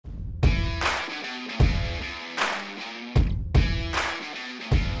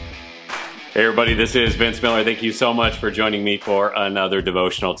Hey everybody, this is Vince Miller. Thank you so much for joining me for another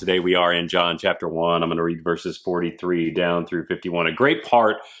devotional. Today we are in John chapter 1. I'm going to read verses 43 down through 51. A great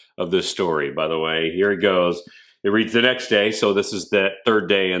part of this story, by the way. Here it goes. It reads, the next day, so this is the third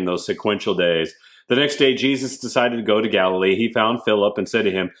day in those sequential days. The next day Jesus decided to go to Galilee. He found Philip and said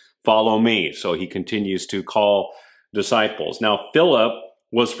to him, "Follow me." So he continues to call disciples. Now Philip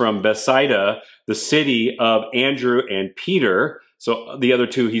was from Bethsaida, the city of Andrew and Peter. So the other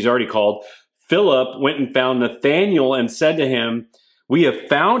two he's already called. Philip went and found Nathanael and said to him, "We have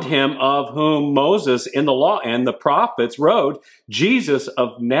found him of whom Moses in the law and the prophets wrote, Jesus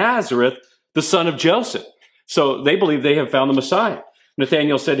of Nazareth, the son of Joseph." So they believe they have found the Messiah.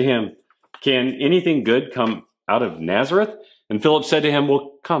 Nathanael said to him, "Can anything good come out of Nazareth?" And Philip said to him,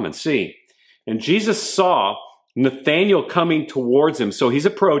 "Well, come and see." And Jesus saw Nathanael coming towards him. So he's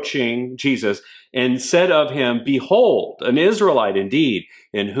approaching Jesus and said of him, "Behold, an Israelite indeed,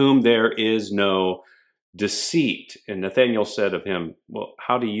 in whom there is no deceit." And Nathanael said of him, "Well,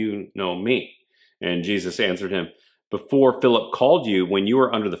 how do you know me?" And Jesus answered him, "Before Philip called you, when you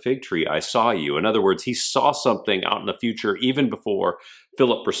were under the fig tree, I saw you." In other words, he saw something out in the future even before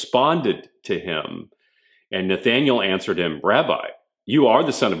Philip responded to him. And Nathanael answered him, "Rabbi, you are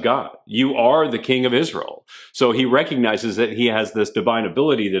the Son of God. You are the King of Israel." So he recognizes that he has this divine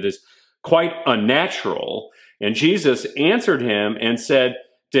ability that is quite unnatural. And Jesus answered him and said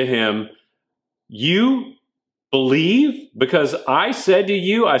to him, "You believe because I said to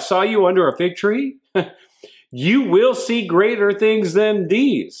you, I saw you under a fig tree? You will see greater things than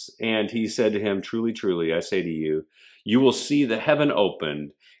these." And he said to him, "Truly, truly, I say to you, you will see the heaven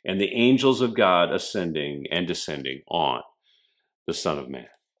opened and the angels of God ascending and descending on the Son of Man."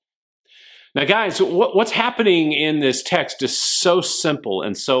 Now, guys, what's happening in this text is so simple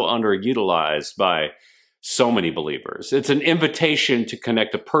and so underutilized by so many believers. It's an invitation to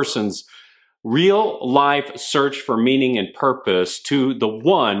connect a person's real life search for meaning and purpose to the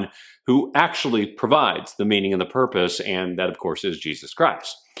one who actually provides the meaning and the purpose, and that, of course, is Jesus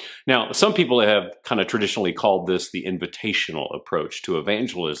Christ. Now, some people have kind of traditionally called this the invitational approach to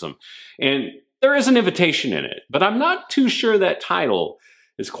evangelism, and there is an invitation in it, but I'm not too sure that title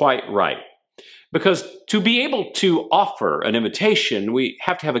is quite right. Because to be able to offer an invitation, we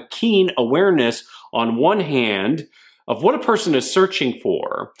have to have a keen awareness on one hand of what a person is searching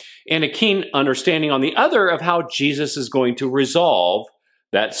for, and a keen understanding on the other of how Jesus is going to resolve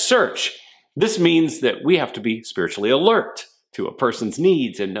that search. This means that we have to be spiritually alert to a person's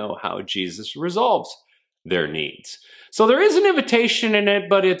needs and know how Jesus resolves their needs. So there is an invitation in it,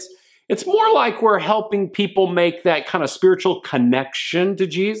 but it's more like we're helping people make that kind of spiritual connection to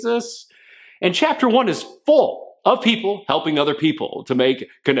Jesus. And chapter 1 is full of people helping other people to make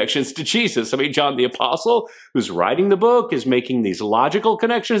connections to Jesus. I mean, John the Apostle, who's writing the book, is making these logical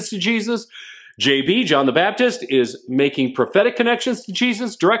connections to Jesus. JB, John the Baptist, is making prophetic connections to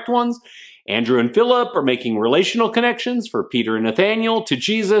Jesus, direct ones. Andrew and Philip are making relational connections for Peter and Nathanael to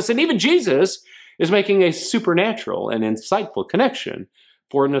Jesus. And even Jesus is making a supernatural and insightful connection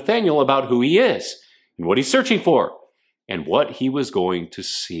for Nathanael about who he is and what he's searching for and what he was going to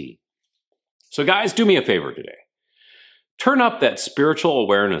see. So guys, do me a favor today. Turn up that spiritual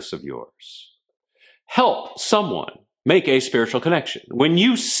awareness of yours. Help someone make a spiritual connection. When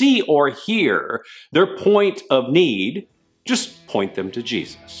you see or hear their point of need, just point them to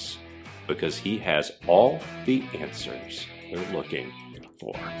Jesus, because he has all the answers they're looking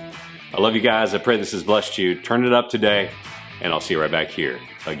for. I love you guys. I pray this has blessed you. Turn it up today, and I'll see you right back here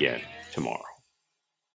again tomorrow.